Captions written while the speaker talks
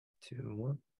Two,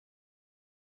 one.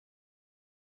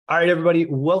 All right, everybody,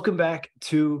 welcome back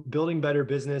to Building Better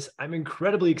Business. I'm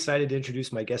incredibly excited to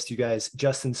introduce my guest to you guys,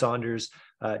 Justin Saunders.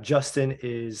 Justin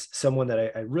is someone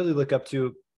that I really look up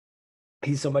to.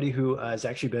 He's somebody who has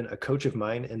actually been a coach of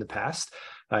mine in the past.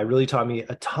 Really taught me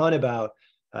a ton about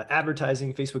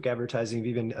advertising, Facebook advertising.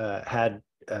 We've even had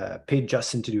paid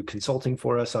Justin to do consulting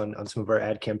for us on some of our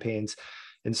ad campaigns.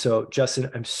 And so, Justin,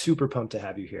 I'm super pumped to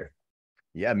have you here.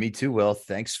 Yeah, me too, Will.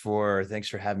 Thanks for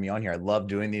having me on here. I love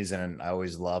doing these, and I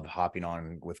always love hopping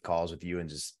on with calls with you and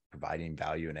just providing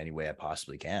value in any way I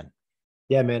possibly can.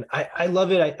 Yeah, man, I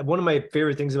love it. One of my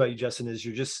favorite things about you, Justin, is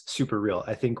you're just super real.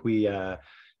 I think there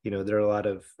are a lot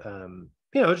of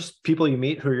just people you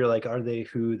meet who you're like, are they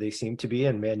who they seem to be?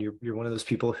 And man, you're one of those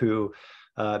people who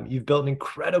you've built an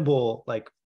incredible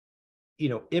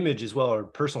image as well, or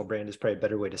personal brand is probably a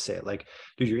better way to say it. Like,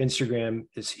 dude, your Instagram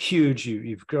is huge.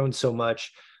 You've grown so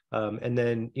much. And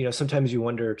then, sometimes you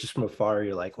wonder just from afar,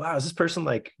 you're like, wow, is this person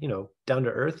like, down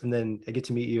to earth? And then I get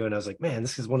to meet you and I was like, man,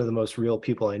 this is one of the most real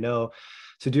people I know.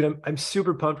 So dude, I'm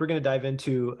super pumped. We're going to dive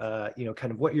into,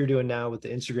 kind of what you're doing now with the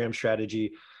Instagram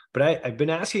strategy. But I've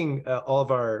been asking all of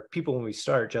our people when we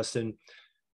start, Justin,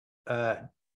 now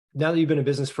that you've been in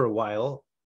business for a while,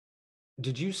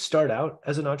 did you start out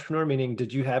as an entrepreneur? Meaning,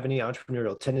 did you have any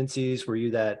entrepreneurial tendencies? Were you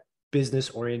that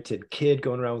business oriented kid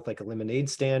going around with like a lemonade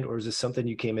stand, or is this something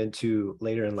you came into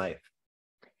later in life?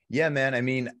 Yeah, man. I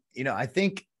mean, I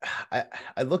think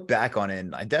I look back on it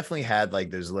and I definitely had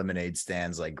like those lemonade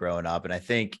stands like growing up. And I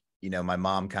think, my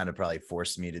mom kind of probably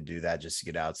forced me to do that just to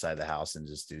get outside the house and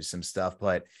just do some stuff.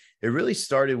 But it really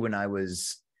started when I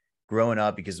was growing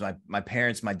up because my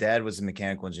dad was a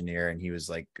mechanical engineer and he was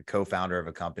like a co-founder of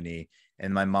a company.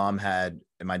 And my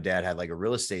dad had like a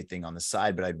real estate thing on the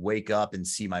side, but I'd wake up and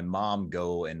see my mom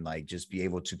go and like just be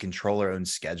able to control her own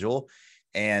schedule.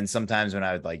 And sometimes when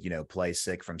I would like, play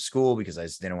sick from school because I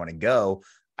just didn't want to go,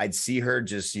 I'd see her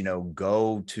just,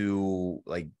 go to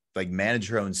like manage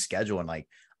her own schedule. And like,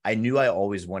 I knew I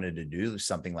always wanted to do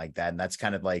something like that. And that's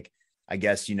kind of like, I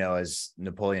guess, as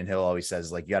Napoleon Hill always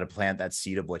says, like, you got to plant that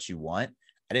seed of what you want.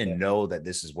 I didn't know that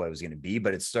this is what it was going to be,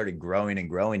 but it started growing and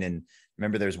growing. And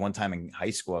remember, there was one time in high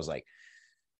school, I was like,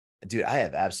 dude, I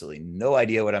have absolutely no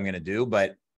idea what I'm going to do,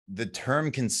 but the term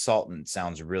consultant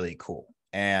sounds really cool.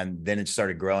 And then it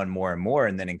started growing more and more.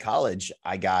 And then in college,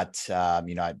 I got, to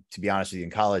be honest with you,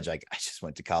 in college, like I just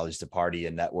went to college to party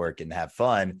and network and have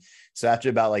fun. So after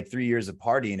about like 3 years of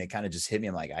partying, it kind of just hit me.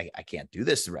 I'm like, I can't do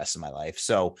this the rest of my life.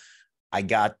 So I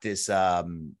got this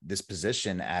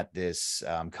position at this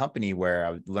company where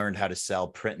I learned how to sell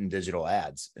print and digital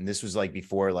ads. And this was like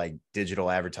before like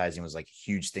digital advertising was like a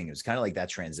huge thing. It was kind of like that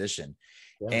transition.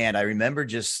 Yeah. And I remember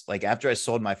just like after I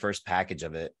sold my first package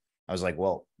of it, I was like,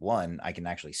 well, one, I can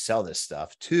actually sell this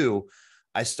stuff. Two,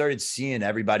 I started seeing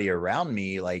everybody around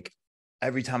me. Like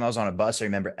every time I was on a bus, I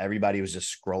remember everybody was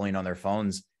just scrolling on their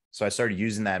phones. So I started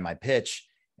using that in my pitch.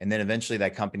 And then eventually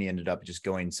that company ended up just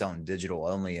going selling digital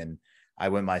only. And I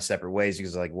went my separate ways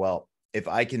because like, well, if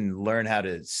I can learn how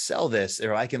to sell this,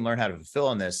 or I can learn how to fulfill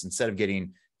on this, instead of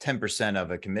getting 10%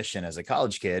 of a commission as a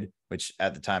college kid, which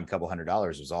at the time, a couple $100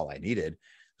 was all I needed.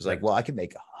 Was like, well, I can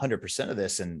make 100% of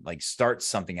this and like start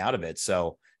something out of it.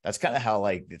 So that's kind of how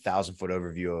like the 1,000-foot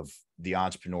overview of the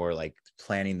entrepreneur, like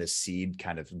planting the seed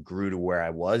kind of grew to where I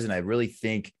was. And I really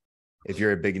think if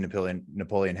you're a big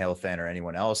Napoleon Hill fan or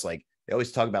anyone else, like they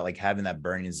always talk about like having that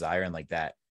burning desire and like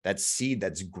that seed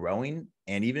that's growing.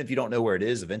 And even if you don't know where it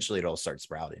is, eventually it'll start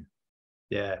sprouting.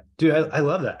 Yeah, dude, I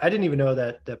love that. I didn't even know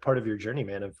that part of your journey,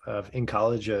 man, of in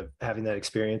college, of having that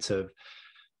experience of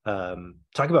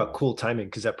talk about cool timing,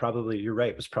 because that probably, you're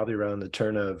right, was probably around the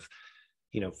turn of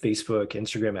Facebook,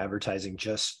 Instagram advertising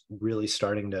just really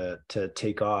starting to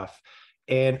take off.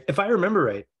 And if I remember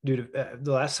right, dude,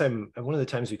 the last time, one of the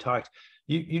times we talked,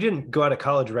 you didn't go out of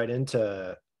college right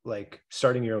into like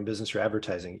starting your own business or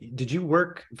advertising. Did you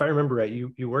work, if I remember right,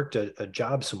 you worked a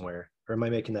job somewhere, or am I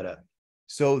making that up?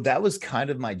 So that was kind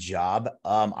of my job.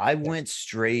 I went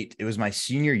straight, it was my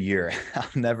senior year. I'll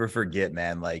never forget,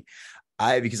 man. Like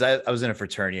because I was in a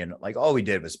fraternity and like all we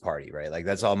did was party, right? Like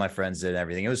that's all my friends did and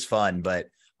everything. It was fun, but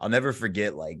I'll never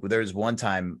forget, like there was one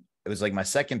time, it was like my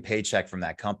second paycheck from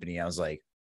that company. I was like,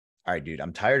 all right, dude,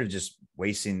 I'm tired of just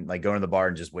wasting, like going to the bar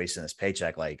and just wasting this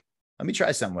paycheck. Like, let me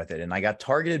try something with it. And I got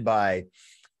targeted by,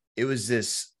 there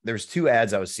was two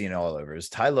ads I was seeing all over. It was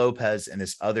Ty Lopez and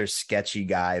this other sketchy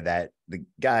guy that the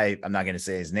guy, I'm not going to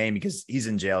say his name because he's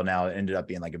in jail now. It ended up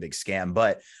being like a big scam,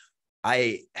 but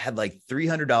I had like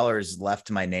 $300 left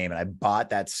to my name and I bought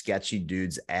that sketchy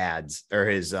dude's ads or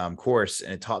his course,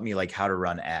 and it taught me like how to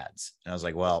run ads. And I was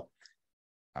like, well,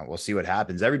 we'll see what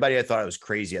happens. Everybody, I thought I was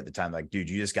crazy at the time. Like, dude,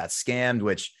 you just got scammed,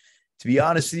 which to be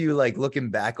honest with you, like looking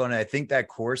back on it, I think that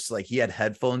course, like he had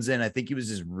headphones in. I think he was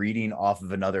just reading off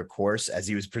of another course as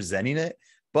he was presenting it.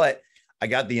 But I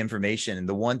got the information. And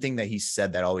the one thing that he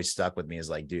said that always stuck with me is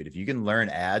like, dude, if you can learn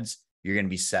ads, you're going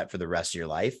to be set for the rest of your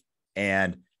life.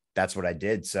 And that's what I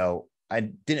did. So I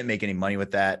didn't make any money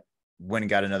with that. Went and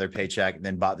got another paycheck, and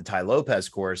then bought the Ty Lopez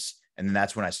course. And then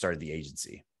that's when I started the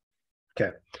agency.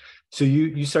 Okay. So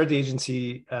you started the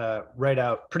agency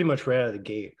pretty much right out of the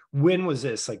gate. When was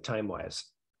this, like, time wise?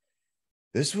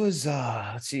 This was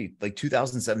let's see, like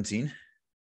 2017.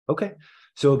 Okay.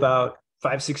 So about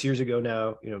 5-6 years ago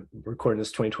now, we're recording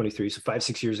this 2023. So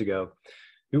 5-6 years ago,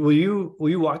 will you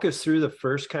walk us through the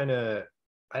first kind of,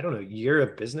 I don't know, year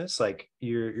of business? Like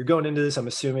you're going into this, I'm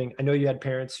assuming. I know you had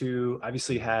parents who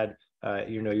obviously had,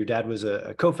 your dad was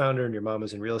a co-founder and your mom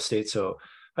was in real estate. So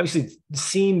obviously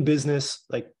seeing business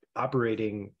like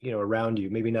operating, around you,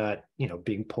 maybe not,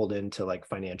 being pulled into like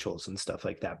financials and stuff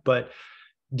like that. But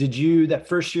that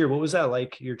first year, what was that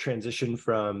like, your transition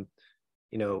from,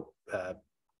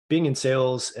 being in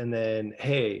sales, and then,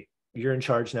 hey, you're in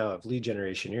charge now of lead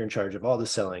generation, you're in charge of all the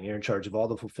selling, you're in charge of all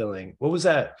the fulfilling. What was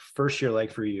that first year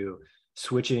like for you,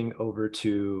 switching over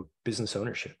to business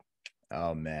ownership?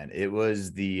 Oh man, it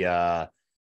was the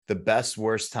best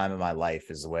worst time of my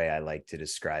life is the way I like to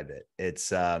describe it. It's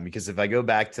because if I go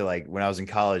back to like when I was in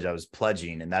college, I was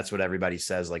pledging, and that's what everybody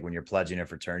says, like when you're pledging a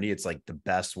fraternity, it's like the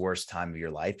best worst time of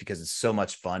your life because it's so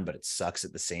much fun, but it sucks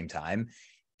at the same time.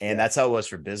 And that's how it was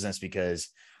for business, because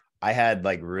I had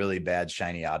like really bad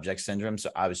shiny object syndrome. So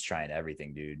I was trying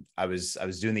everything, dude. I was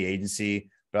doing the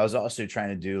agency, but I was also trying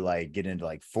to do like get into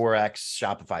like Forex,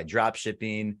 Shopify, drop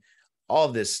shipping, all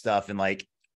of this stuff. And like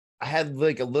I had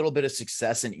like a little bit of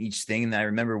success in each thing. And I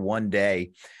remember one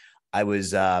day I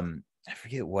was I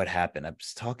forget what happened. I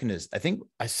was talking to, I think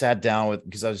I sat down with,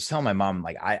 because I was telling my mom,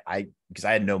 like because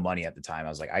I had no money at the time. I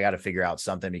was like, I got to figure out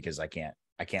something because I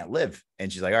can't live.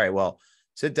 And she's like, all right, well,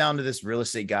 sit down to this real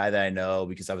estate guy that I know,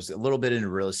 because I was a little bit into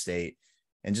real estate,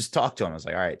 and just talk to him. I was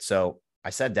like, all right. So I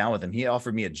sat down with him. He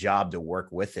offered me a job to work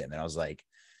with him. And I was like,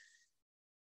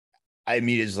 I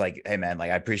immediately was like, hey man,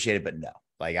 like I appreciate it, but no,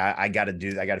 like I got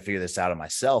to figure this out on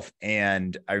myself.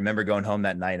 And I remember going home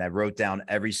that night and I wrote down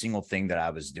every single thing that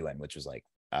I was doing, which was like,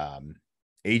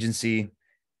 agency,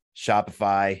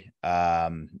 Shopify,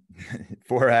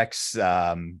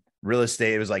 Forex, real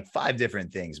estate. It was like 5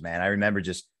 different things, man. I remember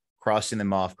just crossing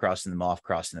them off.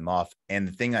 And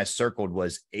the thing I circled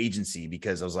was agency,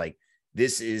 because I was like,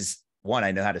 this is one,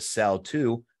 I know how to sell.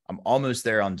 2, I'm almost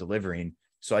there on delivering.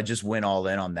 So I just went all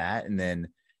in on that. And then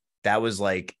that was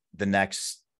like the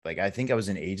next, like, I think I was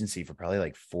in agency for probably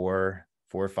like 4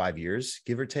 or 5 years,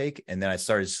 give or take. And then I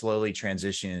started slowly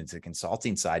transitioning into the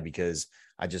consulting side, because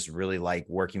I just really like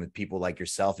working with people like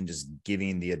yourself and just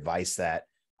giving the advice that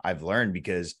I've learned,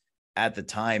 because at the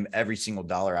time, every single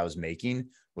dollar I was making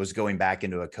was going back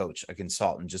into a coach, a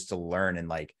consultant, just to learn. And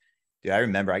like, dude, I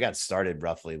remember I got started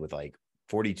roughly with like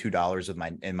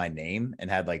 $42 in my name, and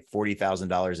had like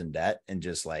 $40,000 in debt, and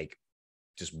just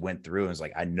went through and was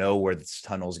like, I know where this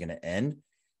tunnel is going to end.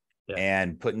 Yeah.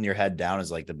 And putting your head down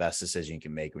is like the best decision you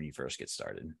can make when you first get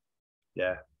started.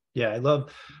 Yeah. Yeah. I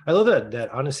love that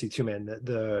honesty too, man.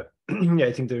 Yeah,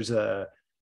 I think there's a,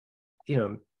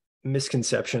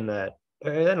 misconception that, I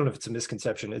don't know if it's a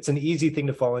misconception. It's an easy thing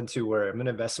to fall into, where I'm going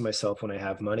to invest in myself when I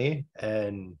have money.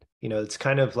 And, it's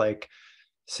kind of like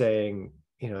saying,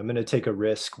 I'm going to take a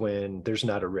risk when there's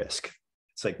not a risk.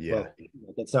 It's like, yeah,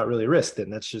 well, that's not really a risk.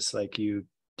 Then that's just like you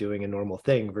doing a normal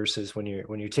thing, versus when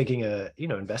you're taking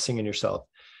investing in yourself,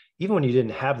 even when you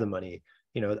didn't have the money,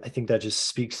 I think that just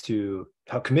speaks to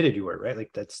how committed you were, right?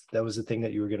 Like that was the thing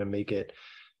that you were going to make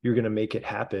it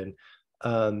happen.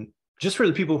 Just for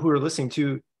the people who are listening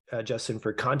to, Justin,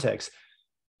 for context,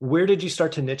 where did you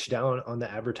start to niche down on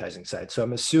the advertising side? So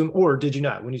I'm assuming, or did you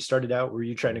not? When you started out, were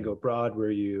you trying to go broad?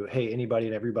 Were you, hey, anybody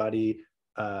and everybody?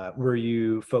 Were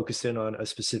you focused in on a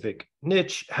specific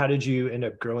niche? How did you end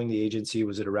up growing the agency?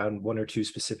 Was it around 1 or 2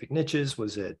 specific niches?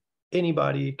 Was it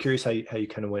anybody? Curious how you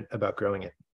kind of went about growing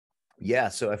it. Yeah.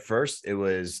 So at first it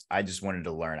was, I just wanted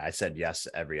to learn. I said yes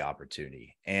to every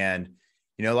opportunity. And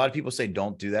a lot of people say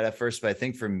don't do that at first, but I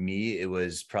think for me, it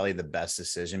was probably the best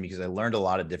decision, because I learned a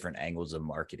lot of different angles of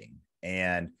marketing.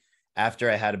 And after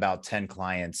I had about 10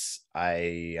 clients,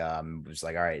 I was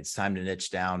like, all right, it's time to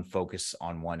niche down, focus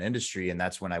on one industry. And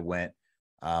that's when I went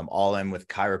all in with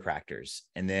chiropractors.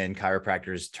 And then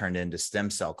chiropractors turned into stem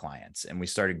cell clients. And we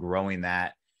started growing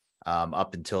that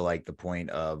up until like the point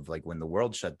of like when the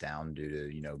world shut down due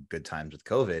to, good times with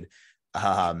COVID.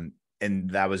 and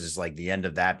that was just like the end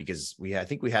of that, because I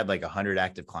think we had like 100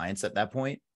 active clients at that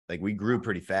point. Like we grew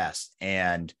pretty fast,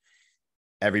 and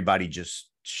everybody just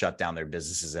shut down their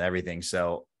businesses and everything.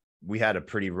 So we had a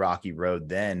pretty rocky road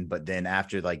then, but then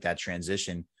after like that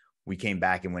transition, we came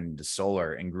back and went into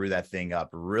solar and grew that thing up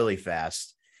really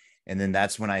fast. And then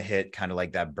that's when I hit kind of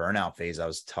like that burnout phase I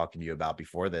was talking to you about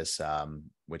before this,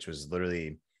 which was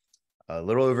literally a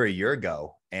little over a year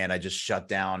ago. And I just shut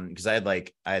down because I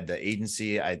had the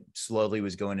agency. I slowly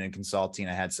was going into consulting.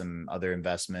 I had some other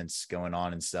investments going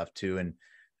on and stuff too. And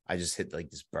I just hit like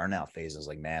this burnout phase. I was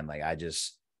like, man, like I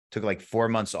just took like 4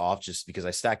 months off just because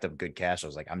I stacked up good cash. I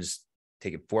was like, I'm just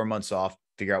taking 4 months off,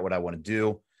 figure out what I want to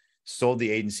do. Sold the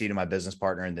agency to my business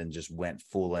partner, and then just went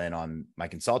full in on my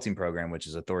consulting program, which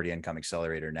is Authority Income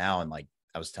Accelerator now. And like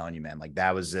I was telling you, man, like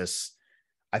that was this,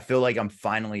 I feel like I'm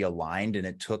finally aligned, and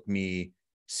it took me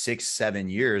 6-7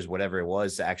 years, whatever it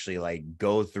was, to actually like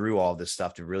go through all this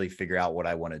stuff to really figure out what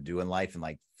I want to do in life, and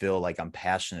like feel like I'm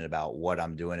passionate about what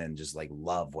I'm doing and just like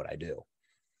love what I do.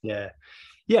 Yeah.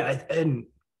 Yeah. And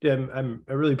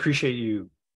I really appreciate you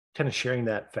kind of sharing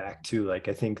that fact too. Like,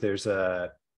 I think there's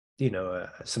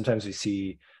sometimes we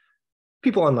see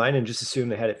people online and just assume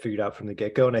they had it figured out from the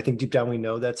get-go. And I think deep down we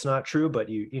know that's not true, but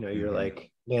you're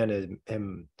like, man,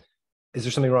 is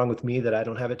there something wrong with me that I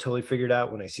don't have it totally figured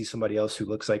out when I see somebody else who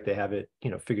looks like they have it,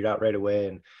 figured out right away?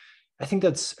 And I think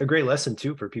that's a great lesson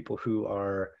too for people who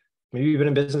are, maybe you've been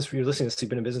in business, you're listening to this, you've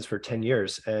been in business for 10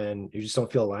 years and you just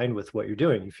don't feel aligned with what you're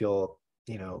doing. You feel,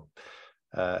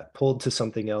 pulled to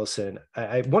something else. And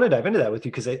I want to dive into that with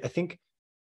you because I think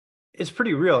it's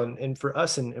pretty real. And for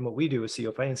us and what we do with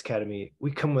CEO Finance Academy,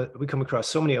 we come across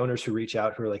so many owners who reach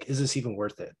out who are like, is this even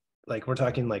worth it? Like, we're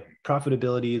talking like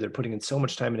profitability, they're putting in so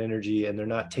much time and energy and they're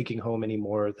not taking home any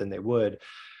more than they would.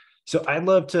 So I'd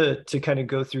love to kind of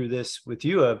go through this with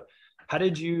you of how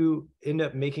did you end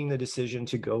up making the decision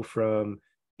to go from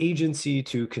agency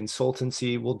to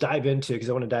consultancy? We'll dive into, because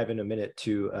I want to dive in a minute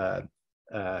to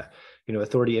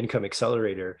Authority Income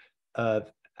Accelerator.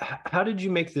 How did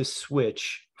you make this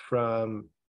switch from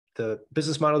the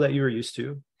business model that you were used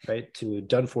to, right, to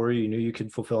done for you, you knew you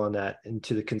could fulfill on that,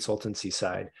 into the consultancy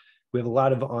side? We have a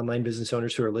lot of online business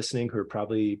owners who are listening, who are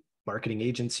probably marketing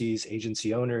agencies,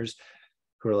 agency owners,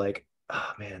 who are like,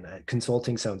 oh man,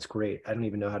 consulting sounds great. I don't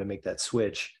even know how to make that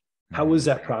switch. How was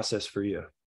that process for you?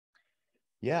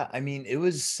 Yeah, I mean, it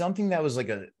was something that was like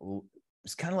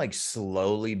it's kind of like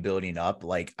slowly building up.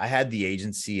 Like I had the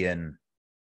agency and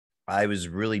I was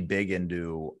really big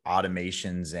into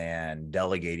automations and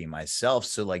delegating myself.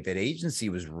 So like that agency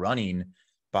was running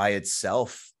by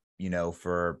itself,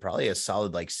 for probably a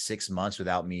solid like 6 months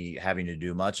without me having to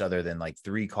do much other than like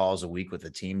 3 calls a week with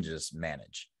the team, just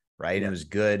manage. Right. Yeah. And it was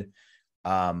good.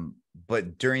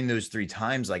 But during those 3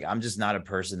 times, like, I'm just not a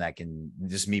person that can,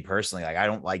 just me personally, like, I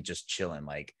don't like just chilling.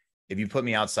 Like if you put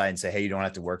me outside and say, hey, you don't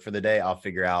have to work for the day, I'll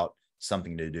figure out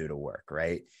something to do to work.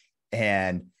 Right.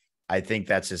 And I think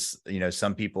that's just,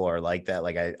 some people are like that.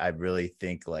 Like, I really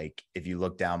think like, if you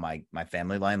look down my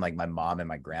family line, like my mom and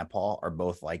my grandpa are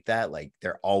both like that. Like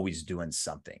they're always doing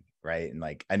something. Right. And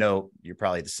like, I know you're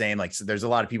probably the same. Like, so there's a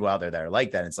lot of people out there that are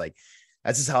like that. And it's like,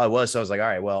 that's just how I was. So I was like, all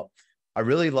right, well, I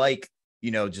really like,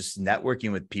 just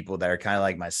networking with people that are kind of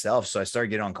like myself. So I started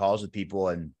getting on calls with people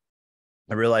and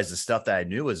I realized the stuff that I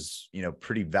knew was,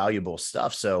 pretty valuable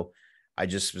stuff. So I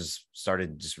just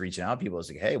started just reaching out to people. I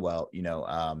was like, hey, well,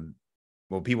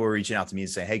 people were reaching out to me and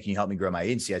saying, hey, can you help me grow my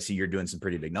agency? I see you're doing some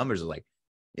pretty big numbers. I was like,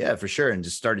 yeah, for sure. And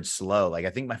just started slow. Like,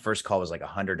 I think my first call was like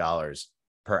 $100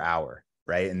 per hour.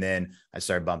 Right. And then I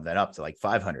started bumping that up to like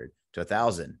 500 to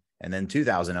 1,000 and then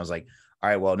 2,000. I was like, all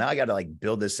right, well, now I got to like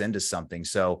build this into something.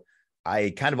 So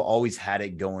I kind of always had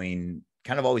it going,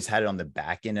 kind of always had it on the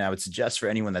back end. And I would suggest for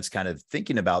anyone that's kind of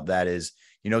thinking about that is,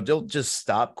 don't just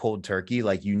stop cold turkey.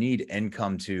 Like, you need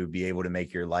income to be able to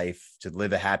make your life, to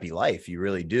live a happy life. You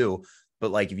really do. But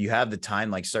like, if you have the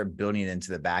time, like, start building it into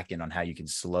the back end on how you can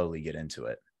slowly get into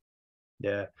it.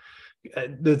 Yeah,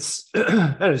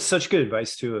 that is such good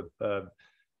advice too.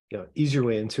 Easier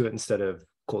way into it instead of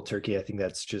cold turkey. I think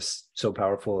that's just so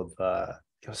powerful of,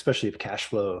 especially if cash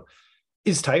flow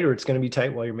is tight or it's going to be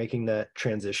tight while you're making that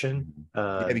transition.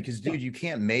 Yeah, because dude, you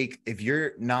can't if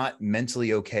you're not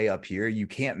mentally okay up here, you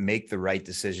can't make the right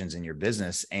decisions in your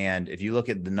business. And if you look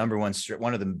at the number one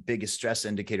of the biggest stress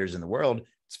indicators in the world,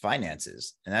 it's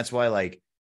finances. And that's why, like,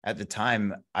 at the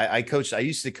time I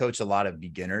used to coach a lot of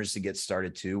beginners to get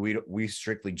started too. We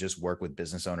strictly just work with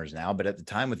business owners now, but at the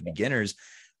time with beginners,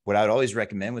 what I would always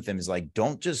recommend with them is like,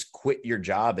 don't just quit your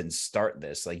job and start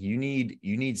this. Like, you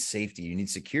need safety, you need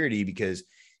security, because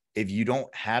if you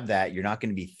don't have that, you're not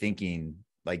going to be thinking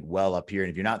like well up here. And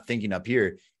if you're not thinking up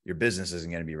here, your business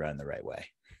isn't going to be running the right way.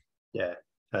 Yeah,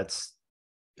 that's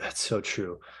so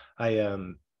true. I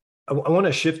want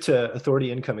to shift to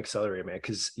Authority Income Accelerator, man,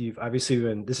 because you've obviously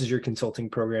been, this is your consulting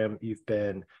program. You've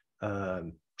been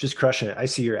just crushing it. I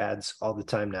see your ads all the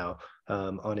time now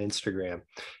on Instagram.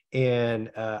 And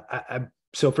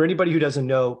so for anybody who doesn't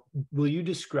know, will you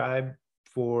describe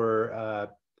for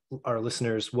our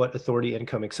listeners what Authority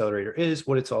Income Accelerator is,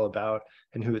 what it's all about,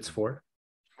 and who it's for?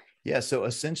 Yeah. So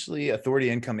essentially, Authority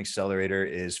Income Accelerator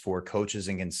is for coaches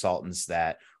and consultants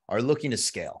that are looking to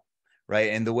scale, right?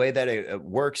 And the way that it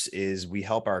works is we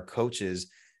help our coaches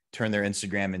turn their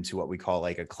Instagram into what we call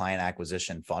like a client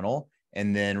acquisition funnel,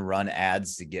 and then run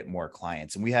ads to get more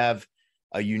clients. And we have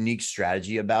a unique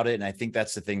strategy about it. And I think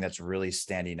that's the thing that's really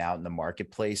standing out in the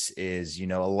marketplace is, a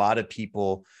lot of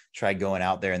people try going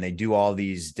out there and they do all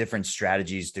these different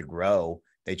strategies to grow.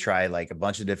 They try like a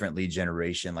bunch of different lead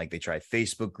generation, like they try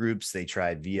Facebook groups, they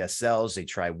try VSLs, they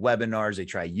try webinars, they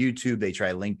try YouTube, they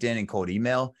try LinkedIn and cold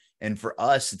email. And for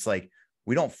us, it's like,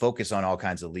 we don't focus on all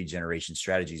kinds of lead generation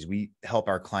strategies. We help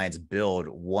our clients build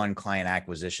one client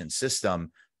acquisition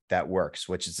system that works,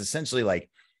 which is essentially like,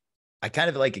 I kind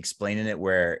of like explaining it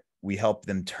where we help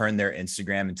them turn their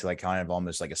Instagram into like kind of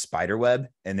almost like a spider web.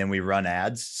 And then we run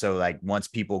ads. So like once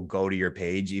people go to your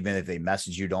page, even if they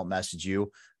message you, don't message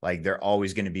you, like they're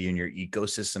always going to be in your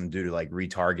ecosystem due to like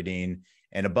retargeting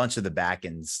and a bunch of the back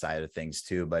end side of things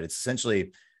too. But it's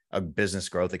essentially a business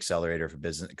growth accelerator for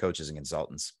business coaches and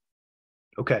consultants.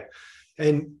 Okay.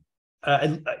 And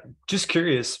I'm just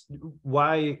curious,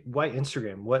 why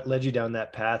Instagram? What led you down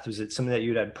that path? Was it something that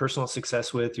you'd had personal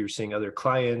success with? You were seeing other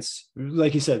clients?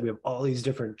 Like you said, we have all these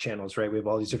different channels, right? We have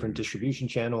all these different distribution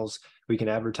channels we can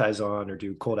advertise on or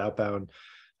do cold outbound.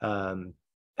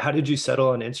 How did you settle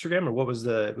on Instagram, or what was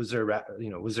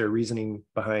there a reasoning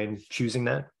behind choosing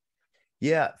that?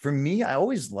 Yeah, for me, I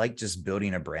always like just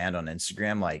building a brand on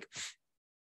Instagram. Like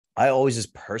I always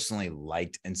just personally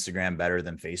liked Instagram better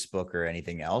than Facebook or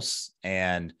anything else.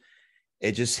 And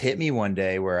it just hit me one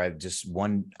day where I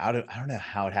don't know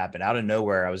how it happened. Out of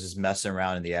nowhere, I was just messing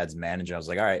around in the ads manager. I was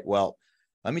like, all right, well,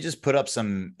 let me just put up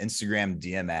some Instagram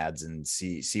DM ads and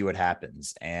see what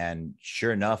happens. And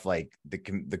sure enough, like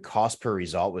the cost per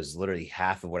result was literally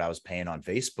half of what I was paying on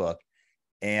Facebook.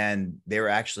 And they were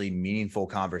actually meaningful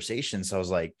conversations. So I was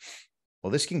like,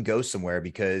 well, this can go somewhere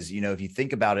because, if you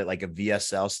think about it, like a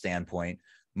VSL standpoint,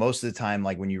 most of the time,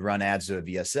 like when you run ads to a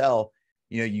VSL,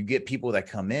 you get people that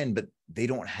come in, but they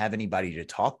don't have anybody to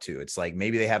talk to. It's like,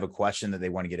 maybe they have a question that they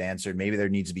want to get answered. Maybe there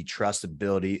needs to be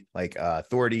trustability, like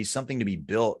authority, something to be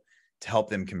built to help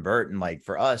them convert. And like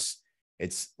for us,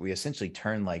 we essentially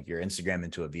turn like your Instagram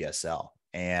into a VSL.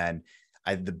 And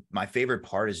my favorite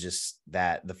part is just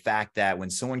that the fact that when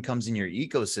someone comes in your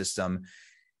ecosystem,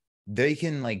 they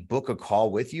can like book a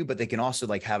call with you, but they can also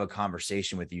like have a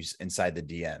conversation with you inside the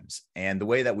DMs. And the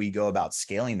way that we go about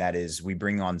scaling that is we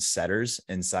bring on setters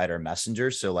inside our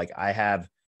messenger. So like I have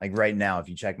like right now, if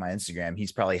you check my Instagram,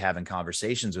 he's probably having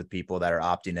conversations with people that are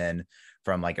opting in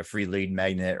from like a free lead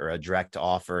magnet or a direct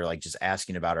offer, like just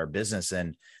asking about our business.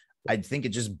 And I think it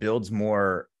just builds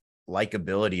more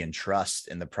likability and trust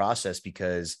in the process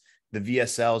because the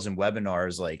VSLs and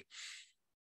webinars, like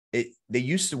they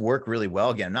used to work really well.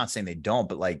 Again, I'm not saying they don't,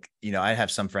 but like, I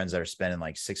have some friends that are spending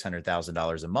like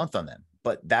 $600,000 a month on them,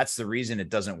 but that's the reason it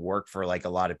doesn't work for like a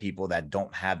lot of people that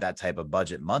don't have that type of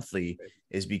budget monthly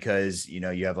is because,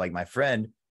 you have like my friend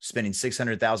spending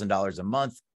 $600,000 a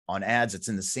month on ads. That's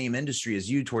in the same industry as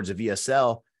you towards a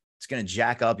VSL. It's going to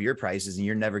jack up your prices and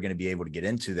you're never going to be able to get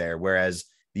into there. Whereas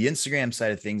the Instagram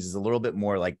side of things is a little bit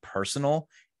more like personal,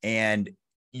 and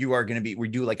we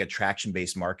do like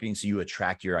attraction-based marketing. So you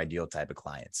attract your ideal type of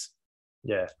clients.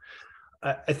 Yeah.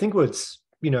 I think what's,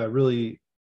 really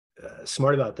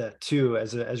smart about that too,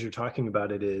 as you're talking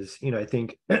about it is, I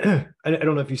think, I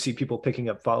don't know if you see people picking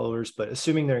up followers, but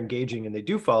assuming they're engaging and they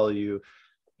do follow you,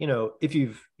 if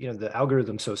the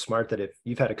algorithm's so smart that if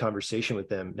you've had a conversation with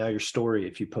them, now your story,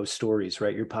 if you post stories,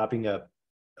 right, you're popping up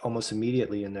almost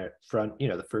immediately in their front,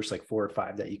 the first like 4 or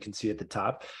 5 that you can see at the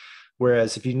top.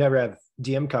 Whereas if you never have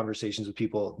DM conversations with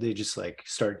people, they just like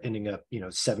start ending up,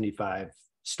 75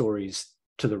 stories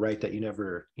to the right that you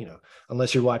never,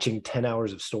 unless you're watching 10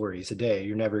 hours of stories a day,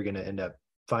 you're never going to end up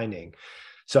finding.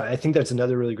 So I think that's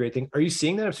another really great thing. Are you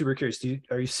seeing that? I'm super curious.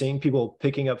 Are you seeing people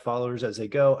picking up followers as they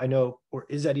go? I know, or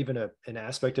is that even an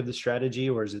aspect of the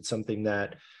strategy, or is it something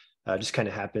that just kind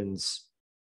of happens,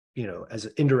 as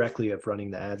indirectly of running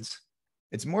the ads?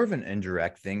 It's more of an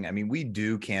indirect thing. I mean, we've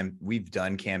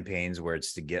done campaigns where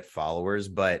it's to get followers,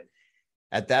 but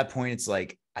at that point, it's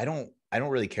like I don't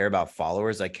really care about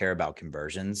followers. I care about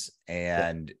conversions. Yeah.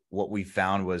 And what we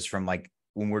found was from like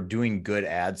when we're doing good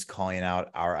ads calling out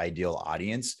our ideal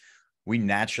audience, we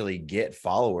naturally get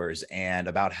followers. And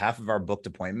about half of our booked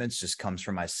appointments just comes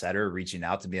from my setter reaching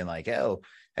out to being like, oh,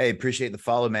 hey, appreciate the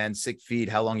follow, man. Sick feed.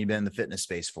 How long you been in the fitness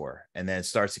space for? And then it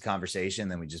starts the conversation.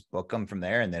 Then we just book them from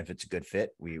there. And then if it's a good fit,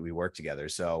 we work together.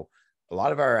 So a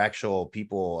lot of our actual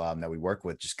people that we work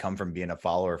with just come from being a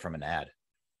follower from an ad.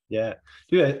 Yeah,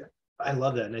 dude, I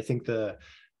love that. And I think the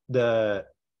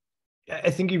I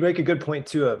think you make a good point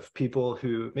too of people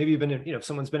who maybe been in, if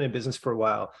someone's been in business for a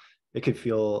while, it could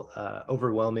feel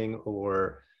overwhelming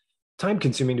or time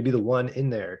consuming to be the one in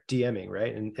there DMing,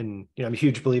 right? And I'm a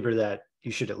huge believer that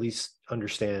you should at least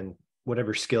understand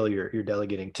whatever skill you're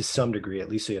delegating to some degree, at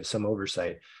least so you have some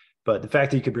oversight. But the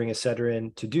fact that you could bring a setter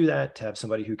in to do that, to have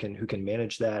somebody who can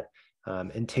manage that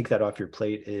and take that off your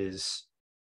plate is,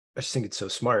 I just think it's so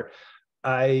smart.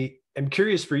 I am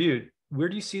curious for you, where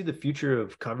do you see the future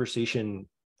of conversation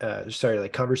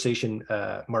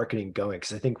marketing going?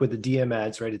 Because I think with the DM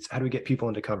ads, right, it's how do we get people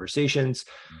into conversations?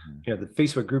 Mm-hmm. The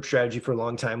Facebook group strategy for a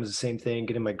long time was the same thing.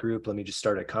 Get in my group, let me just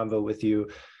start a convo with you.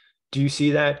 Do you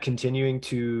see that continuing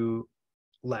to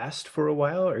last for a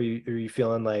while? Or are you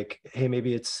feeling like, hey,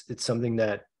 maybe it's something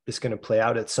that is going to play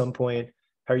out at some point?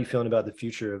 How are you feeling about the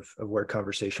future of where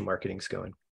conversation marketing is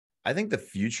going? I think the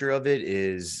future of it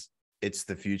is it's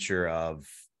the future of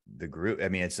the group. I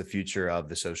mean, it's the future of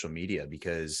the social media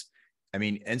because I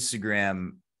mean,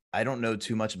 Instagram, I don't know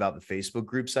too much about the Facebook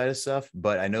group side of stuff,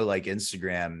 but I know like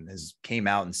Instagram has came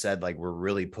out and said like we're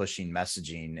really pushing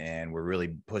messaging and we're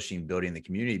really pushing building the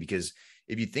community because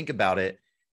if you think about it,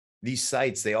 these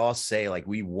sites, they all say like,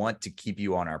 we want to keep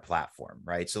you on our platform,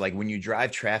 right? So like when you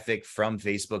drive traffic from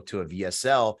Facebook to a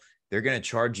VSL, they're going to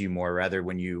charge you more rather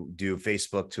when you do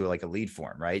Facebook to like a lead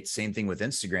form, right? Same thing with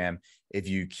Instagram. If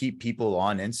you keep people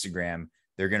on Instagram,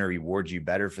 they're going to reward you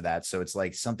better for that. So it's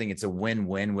like something, it's a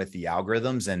win-win with the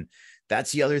algorithms. And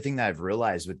that's the other thing that I've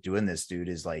realized with doing this, dude,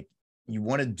 is like, you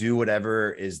want to do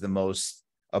whatever is the most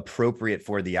appropriate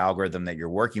for the algorithm that you're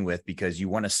working with because you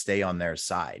want to stay on their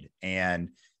side. And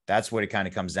that's what it kind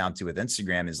of comes down to with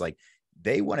Instagram is like,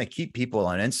 they want to keep people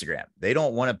on Instagram. They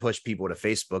don't want to push people to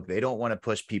Facebook. They don't want to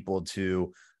push people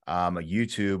to a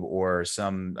YouTube or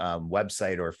some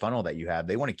website or funnel that you have.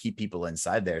 They want to keep people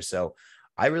inside there. So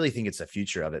I really think it's a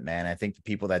future of it, man. I think the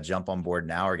people that jump on board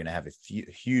now are going to have a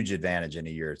huge advantage in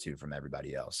a year or two from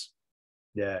everybody else.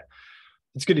 Yeah,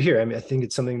 it's good to hear. I mean, I think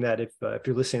it's something that if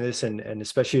you're listening to this and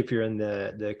especially if you're in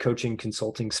the coaching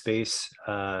consulting space,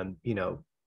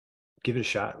 give it a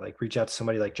shot. Like reach out to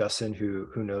somebody like Justin who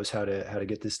knows how to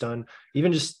get this done.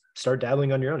 Even just start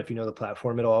dabbling on your own if you know the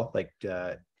platform at all. Like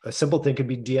a simple thing could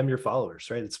be DM your followers,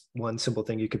 right? It's one simple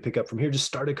thing you could pick up from here. Just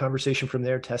start a conversation from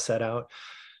there, test that out.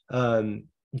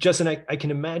 Justin, I can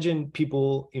imagine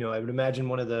people, I would imagine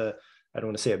one of the, I don't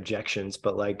want to say objections,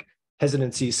 but like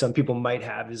hesitancy some people might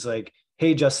have is like,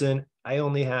 hey, Justin, I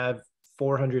only have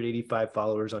 485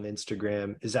 followers on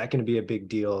Instagram. Is that going to be a big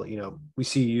deal? We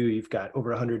see you've got over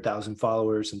 100,000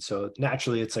 followers. And so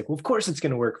naturally it's like, well, of course it's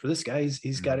going to work for this guy.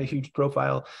 He's got a huge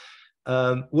profile.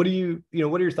 What are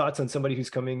your thoughts on somebody who's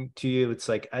coming to you? It's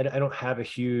like, I don't have a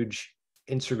huge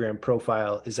Instagram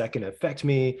profile. Is that going to affect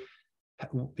me?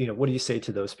 What do you say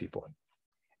to those people?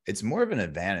 It's more of an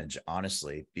advantage,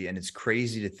 honestly. And it's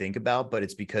crazy to think about, but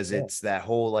it's because it's that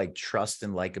whole like trust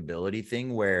and likability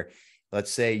thing where let's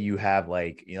say you have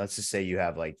like, let's just say you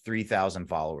have like 3,000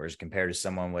 followers compared to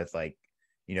someone with like,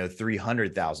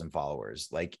 300,000 followers.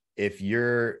 Like if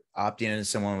you're opting into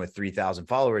someone with 3,000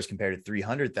 followers compared to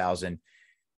 300,000,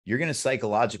 you're going to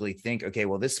psychologically think, okay,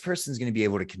 well, this person's going to be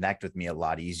able to connect with me a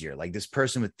lot easier. Like this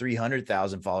person with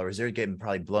 300,000 followers, they're getting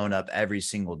probably blown up every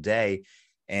single day.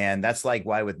 And that's like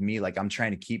why with me, like I'm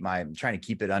trying to keep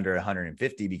it under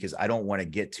 150 because I don't want to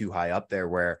get too high up there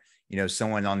where,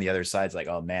 someone on the other side's like,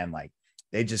 oh man, like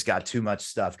they just got too much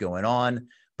stuff going on.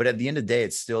 But at the end of the day,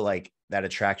 it's still like that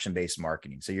attraction-based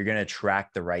marketing. So you're going to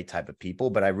attract the right type of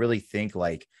people. But I really think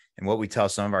like, and what we tell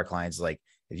some of our clients, like,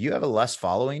 if you have a less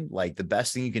following, like the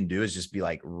best thing you can do is just be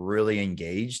like really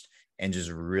engaged and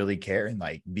just really care and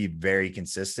like be very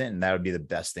consistent. And that would be the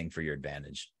best thing for your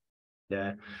advantage.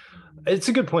 Yeah, it's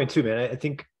a good point too, man. I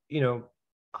think,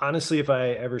 honestly, if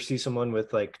I ever see someone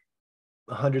with like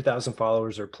 100,000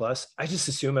 followers or plus, I just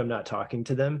assume I'm not talking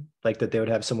to them, like that they would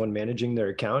have someone managing their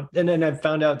account. And then I've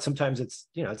found out sometimes it's,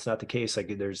 it's not the case. Like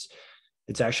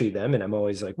it's actually them. And I'm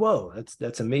always like, whoa,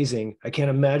 that's amazing. I can't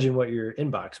imagine what your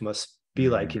inbox must be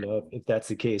like, if that's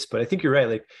the case. But I think you're right.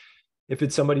 Like if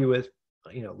it's somebody with,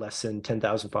 less than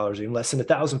 10,000 followers, even less than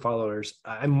 1,000 followers,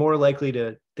 I'm more likely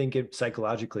to think it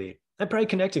psychologically. I'm probably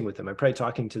connecting with them. I'm probably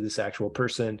talking to this actual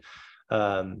person.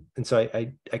 And so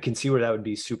I can see where that would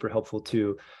be super helpful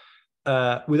too.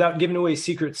 Without giving away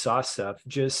secret sauce stuff,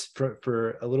 just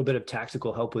for a little bit of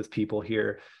tactical help with people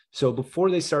here. So before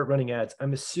they start running ads,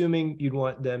 I'm assuming you'd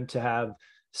want them to have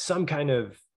some kind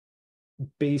of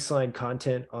baseline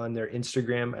content on their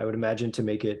Instagram, I would imagine, to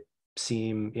make it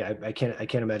seem, yeah, I can't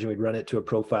imagine we'd run it to a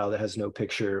profile that has no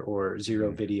picture or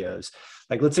zero videos.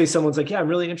 Like, let's say someone's like, yeah, I'm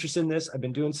really interested in this. I've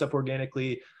been doing stuff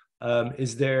organically.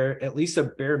 Is there at least a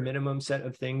bare minimum set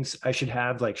of things I should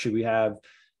have? Like, should we have,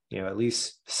 at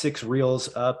least 6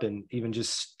 reels up and even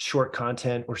just short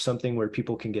content or something where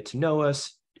people can get to know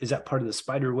us? Is that part of the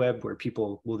spider web where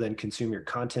people will then consume your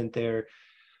content there?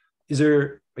 Is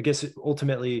there, I guess,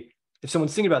 ultimately, if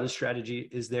someone's thinking about this strategy,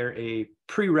 is there a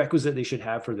prerequisite they should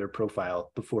have for their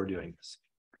profile before doing this?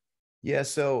 Yeah.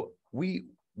 So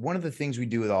one of the things we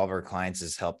do with all of our clients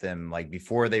is help them, like,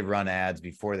 before they run ads,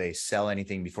 before they sell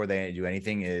anything, before they do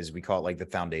anything, is we call it like the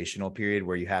foundational period,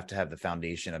 where you have to have the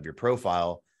foundation of your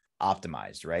profile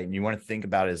optimized, right? And you want to think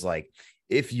about it as like,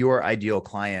 if your ideal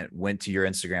client went to your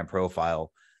Instagram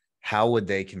profile, how would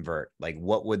they convert? Like,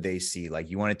 what would they see? Like,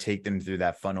 you want to take them through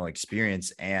that funnel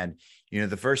experience. And,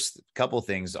 the first couple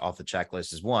things off the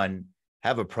checklist is, one,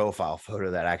 have a profile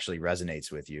photo that actually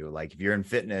resonates with you. Like, if you're in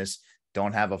fitness,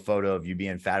 don't have a photo of you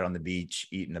being fat on the beach,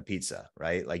 eating a pizza,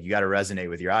 right? Like, you got to resonate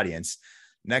with your audience.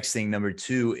 Next thing, number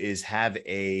 2, is have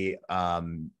a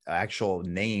actual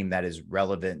name that is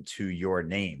relevant to your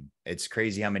name. It's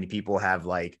crazy how many people have,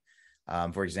 like,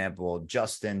 for example,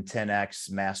 Justin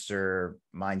 10X Master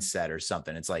Mindset or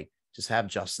something. It's like, just have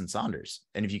Justin Saunders.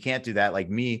 And if you can't do that, like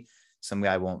me, some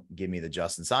guy won't give me the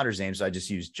Justin Saunders name, so I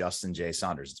just use Justin J.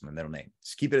 Saunders. It's my middle name.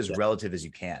 Just keep it as relative as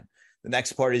you can. The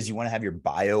next part is you want to have your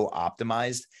bio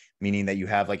optimized, meaning that you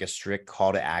have like a strict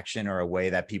call to action, or a way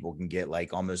that people can get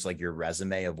like almost like your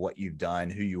resume of what you've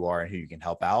done, who you are, and who you can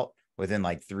help out within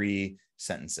like 3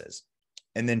 sentences.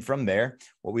 And then from there,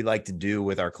 what we like to do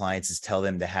with our clients is tell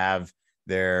them to have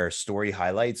their story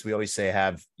highlights. We always say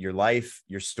have your life,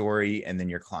 your story, and then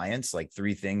your clients, like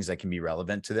 3 things that can be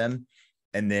relevant to them.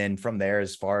 And then from there,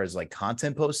 as far as like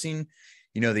content posting,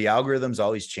 the algorithm's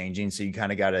always changing. So you kind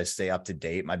of got to stay up to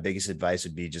date. My biggest advice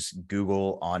would be just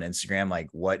Google on Instagram, like,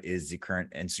 what is the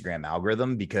current Instagram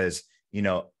algorithm? Because,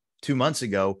 2 months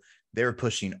ago, they were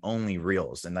pushing only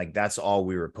reels, and like, that's all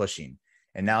we were pushing.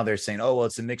 And now they're saying, oh, well,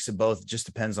 it's a mix of both. It just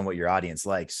depends on what your audience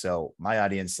likes. So my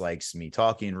audience likes me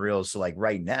talking reels. So like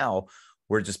right now,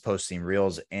 we're just posting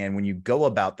reels. And when you go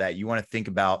about that, you want to think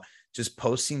about just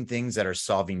posting things that are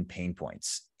solving pain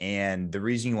points. And the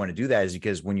reason you want to do that is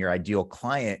because when your ideal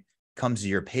client comes to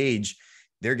your page,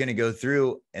 they're going to go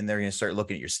through and they're going to start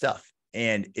looking at your stuff.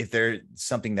 And if there's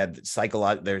something that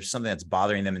there's something that's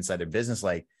bothering them inside their business,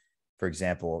 like, for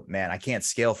example, man, I can't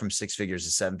scale from 6 figures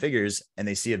to 7 figures. And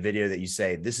they see a video that you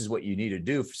say, this is what you need to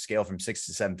do for scale from 6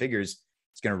 to 7 figures.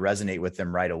 It's going to resonate with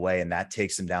them right away. And that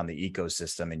takes them down the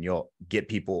ecosystem, and you'll get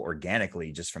people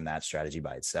organically just from that strategy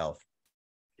by itself.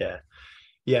 Yeah.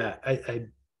 Yeah.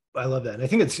 I love that. And I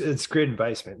think it's great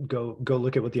advice, man. Go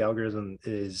look at what the algorithm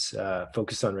is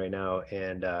focused on right now.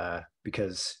 And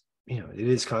because, it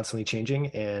is constantly changing,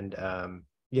 and,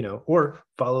 or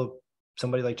follow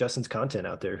somebody like Justin's content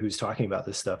out there who's talking about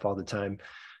this stuff all the time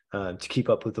to keep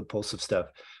up with the pulse of stuff.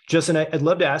 Justin, I'd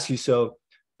love to ask you. So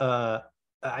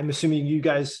I'm assuming you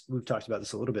guys, we've talked about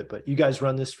this a little bit, but you guys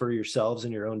run this for yourselves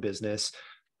in your own business.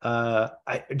 I'm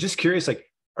just curious, like,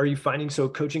 are you finding, so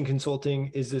coaching, consulting,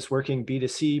 is this working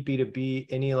B2C, B2B,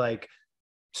 any like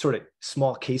sort of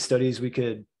small case studies we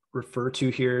could refer to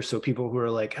here? So people who are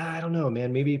like, I don't know,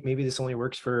 man, maybe this only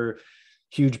works for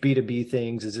huge B2B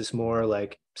things. Is this more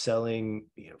like selling,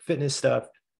 fitness stuff?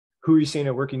 Who are you seeing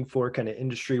it working for kind of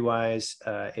industry wise?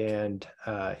 And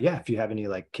if you have any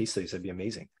like case studies, that'd be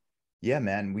amazing. Yeah,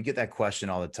 man, we get that question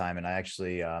all the time. And I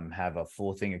actually have a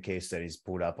full thing of case studies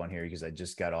pulled up on here because I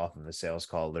just got off of a sales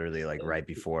call literally like right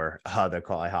before the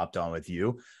call I hopped on with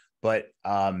you. But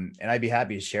and I'd be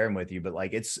happy to share them with you. But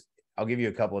like, I'll give you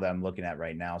a couple that I'm looking at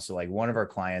right now. So like, one of our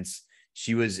clients,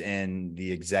 she was in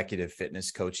the executive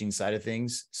fitness coaching side of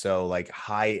things. So like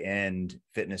high end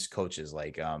fitness coaches,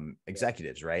 like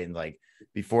executives, right? And like,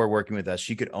 before working with us,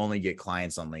 she could only get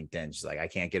clients on LinkedIn. She's like, I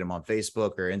can't get them on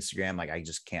Facebook or Instagram. Like, I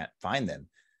just can't find them.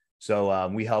 So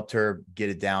we helped her get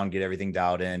it down, get everything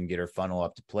dialed in, get her funnel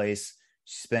up to place.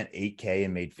 She spent $8K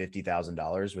and made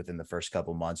 $50,000 within the first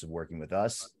couple of months of working with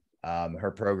us.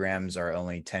 Her programs are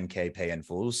only 10K pay in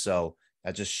full. So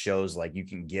that just shows like you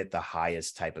can get the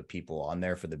highest type of people on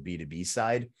there for the B2B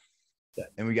side. Yeah.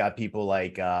 And we got people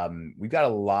like, we've got a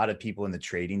lot of people in the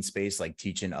trading space, like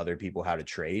teaching other people how to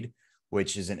trade.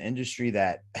 which is an industry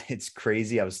that it's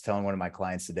crazy. I was telling one of my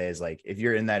clients today is like, if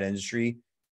you're in that industry,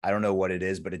 I don't know what it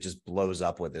is, but it just blows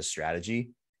up with this strategy.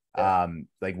 Yeah.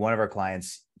 Like one of our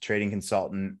clients, trading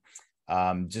consultant,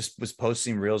 just was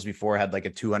posting reels before, had like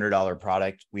a $200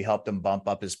 product. We helped him bump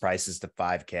up his prices to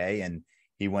 5K. And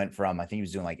he went from, I think he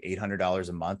was doing like $800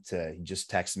 a month to, he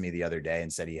just texted me the other day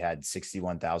and said he had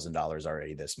 $61,000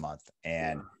 already this month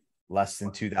and less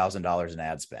than $2,000 in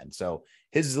ad spend. So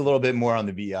his is a little bit more on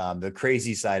the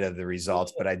crazy side of the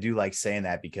results, but I do like saying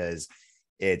that because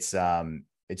it's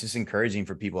just encouraging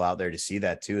for people out there to see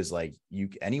that too, is like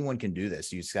anyone can do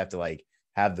this. You just have to like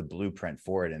have the blueprint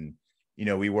for it. And,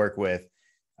 we work with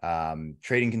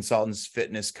trading consultants,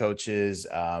 fitness coaches,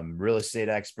 real estate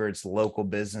experts, local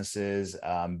businesses,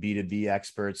 B2B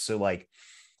experts. So like,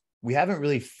 we haven't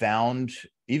really found,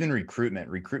 even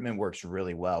recruitment works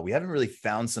really well. We haven't really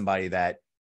found somebody that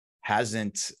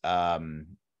hasn't worked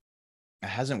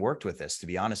with this, to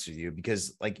be honest with you,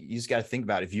 because like, you just got to think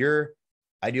about, if your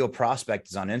ideal prospect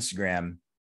is on Instagram,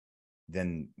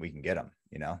 then we can get them,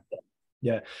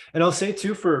 Yeah. And I'll say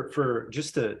too, for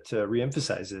just to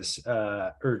reemphasize this,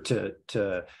 or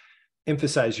to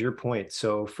emphasize your point.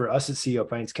 So for us at CEO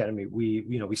Finance Academy,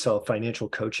 we sell a financial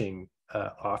coaching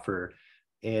offer.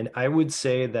 And I would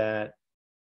say that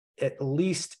at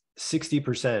least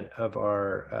 60% of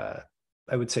our,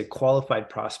 I would say, qualified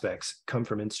prospects come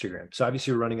from Instagram. So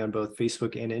obviously we're running on both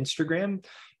Facebook and Instagram.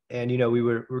 And,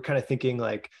 we're kind of thinking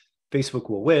like Facebook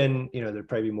will win, there'd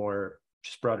probably be more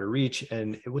just broader reach.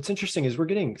 And what's interesting is we're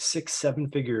getting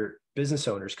 6-7 figure business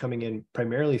owners coming in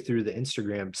primarily through the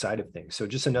Instagram side of things. So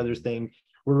just another thing,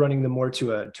 we're running them more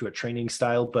to a training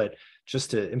style, but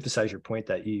just to emphasize your point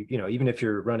that even if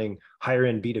you're running higher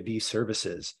end B2B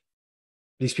services,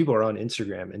 these people are on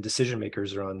Instagram and decision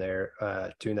makers are on there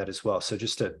doing that as well. So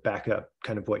just to back up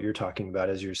kind of what you're talking about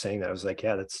as you're saying that, I was like,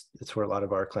 yeah, that's where a lot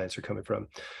of our clients are coming from.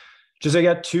 Just, I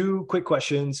got 2 quick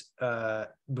questions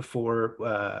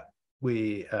before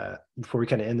we kind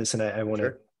of end this, and I want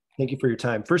to thank you for your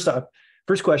time. First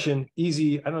question,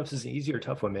 easy. I don't know if this is an easy or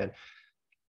tough one, man.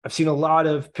 I've seen a lot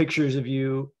of pictures of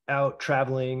you out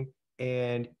traveling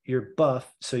and you're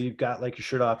buff. So you've got like your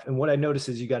shirt off. And what I noticed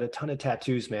is you got a ton of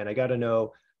tattoos, man. I got to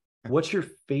know, what's your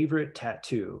favorite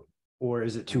tattoo, or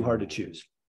is it too hard to choose?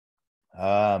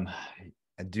 I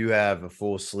do have a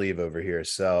full sleeve over here.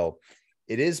 So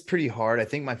it is pretty hard. I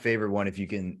think my favorite one,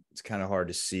 it's kind of hard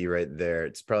to see right there.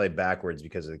 It's probably backwards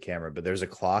because of the camera, but there's a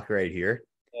clock right here.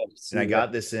 And I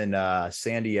got this in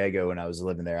San Diego when I was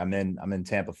living there. I'm in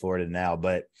Tampa, Florida now,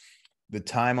 but the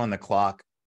time on the clock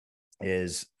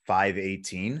is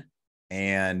 5:18,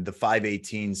 and the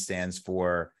 5:18 stands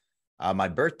for my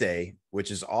birthday, which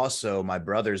is also my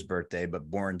brother's birthday, but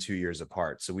born 2 years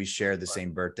apart. So we share the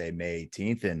same birthday, May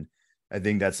 18th. And I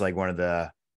think that's like one of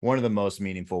the most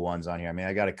meaningful ones on here. I mean,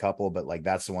 I got a couple, but like,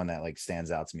 that's the one that like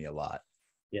stands out to me a lot.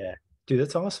 Yeah, dude,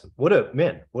 that's awesome. What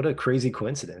a crazy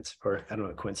coincidence, or I don't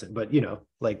know, coincidence, but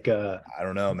I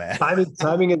don't know, man.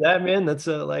 timing of that, man. That's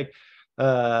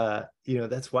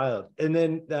that's wild. And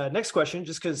then next question,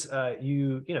 just because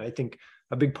I think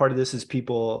a big part of this is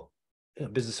people,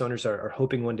 business owners are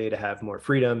hoping one day to have more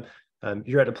freedom.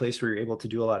 You're at a place where you're able to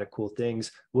do a lot of cool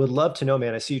things. Would love to know,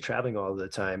 man. I see you traveling all the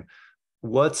time.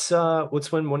 What's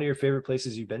one of your favorite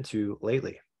places you've been to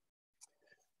lately?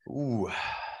 Ooh,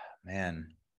 man.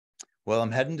 Well,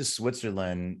 I'm heading to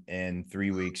Switzerland in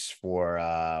 3 weeks for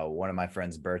one of my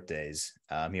friend's birthdays.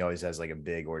 He always has like a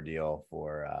big ordeal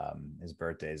for his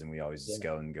birthdays, and we always just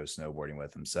go snowboarding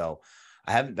with him. So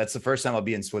that's the first time I'll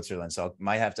be in Switzerland. So I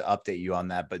might have to update you on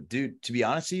that. But dude, to be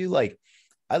honest with you, like,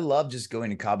 I love just going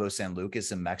to Cabo San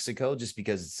Lucas in Mexico, just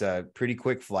because it's a pretty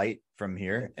quick flight from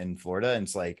here in Florida. And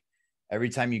it's like, every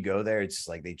time you go there, it's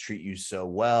like they treat you so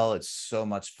well. It's so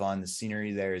much fun. The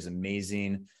scenery there is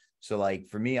amazing. So like,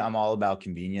 for me, I'm all about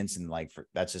convenience, and like,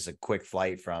 that's just a quick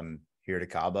flight from here to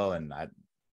Cabo. And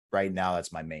right now,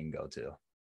 that's my main go-to.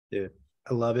 Dude,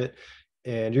 I love it.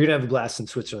 And you're gonna have a blast in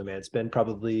Switzerland, man. It's been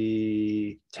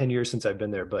probably 10 years since I've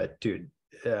been there, but dude,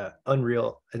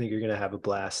 unreal. I think you're gonna have a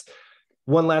blast.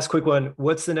 One last quick one.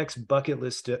 What's the next bucket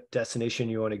list destination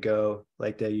you want to go?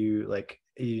 Like that you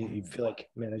feel like,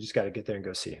 man, I just got to get there and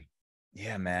go see.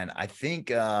 Yeah, man. I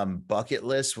think bucket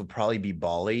list would probably be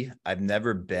Bali. I've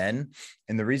never been.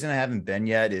 And the reason I haven't been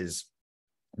yet is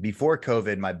before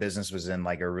COVID, my business was in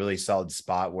like a really solid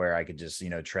spot where I could just,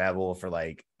 travel for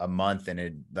like a month and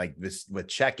it like this with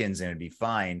check-ins and it'd be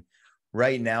fine.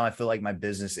 Right now, I feel like my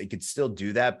business, it could still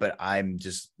do that, but I'm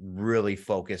just really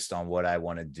focused on what I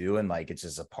want to do. And like, it's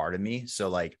just a part of me. So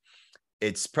like,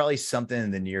 it's probably something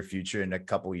in the near future, in a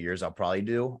couple of years, I'll probably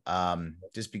do,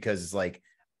 just because it's like,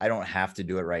 I don't have to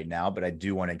do it right now, but I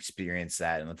do want to experience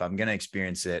that. And if I'm going to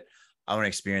experience it, I want to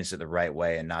experience it the right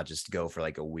way and not just go for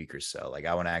like a week or so. Like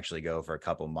I want to actually go for a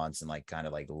couple months and like kind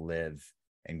of like live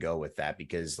and go with that,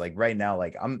 because like right now,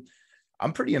 like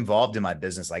I'm pretty involved in my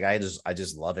business. Like I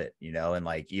just love it, you know, and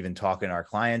like even talking to our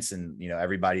clients and, you know,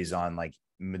 everybody's on like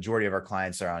majority of our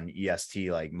clients are on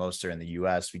EST, like most are in the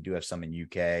US. We do have some in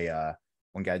UK.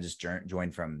 One guy just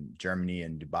joined from Germany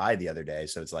and Dubai the other day.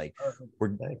 So it's like,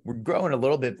 we're growing a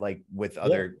little bit like with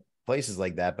other places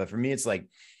like that. But for me, it's like,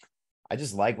 I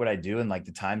just like what I do, and like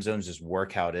the time zones just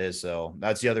work how it is. So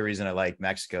that's the other reason I like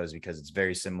Mexico, is because it's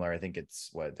very similar. I think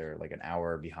it's what they're like an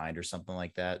hour behind or something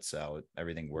like that. So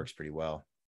everything works pretty well.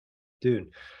 Dude,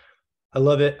 I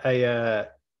love it.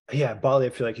 Yeah, Bali,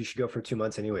 I feel like you should go for 2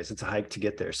 months anyways. It's a hike to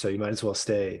get there, so you might as well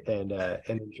stay and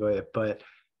enjoy it. But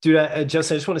dude,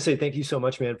 Justin, I just want to say thank you so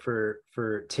much, man,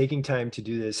 for taking time to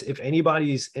do this. If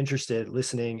anybody's interested,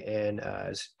 listening, and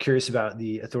is curious about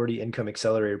the Authority Income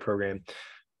Accelerator program,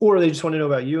 or they just want to know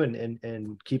about you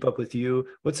and keep up with you,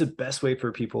 what's the best way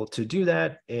for people to do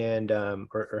that? And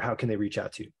or how can they reach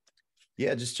out to you?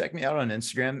 Yeah, just check me out on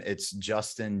Instagram. It's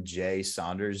Justin J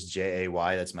Saunders, Jay.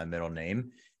 That's my middle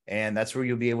name. And that's where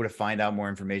you'll be able to find out more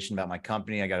information about my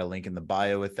company. I got a link in the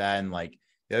bio with that. And like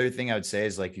the other thing I would say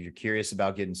is like, if you're curious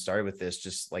about getting started with this,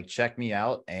 just like check me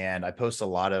out. And I post a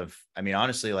lot of, I mean,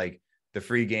 honestly, like the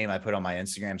free game I put on my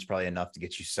Instagram is probably enough to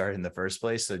get you started in the first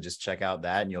place. So just check out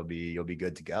that and you'll be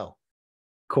good to go.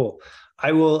 Cool.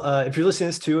 I will, if you're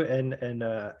listening to this too,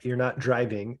 and you're not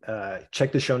driving,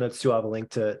 check the show notes too. I'll have a link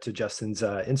to Justin's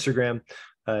Instagram,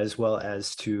 as well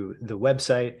as to the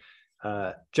website.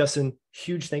 Justin,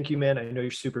 huge thank you, man. I know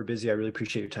you're super busy. I really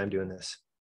appreciate your time doing this.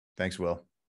 Thanks, Will.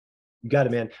 You got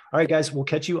it, man. All right, guys, we'll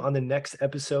catch you on the next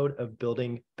episode of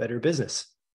Building Better Business.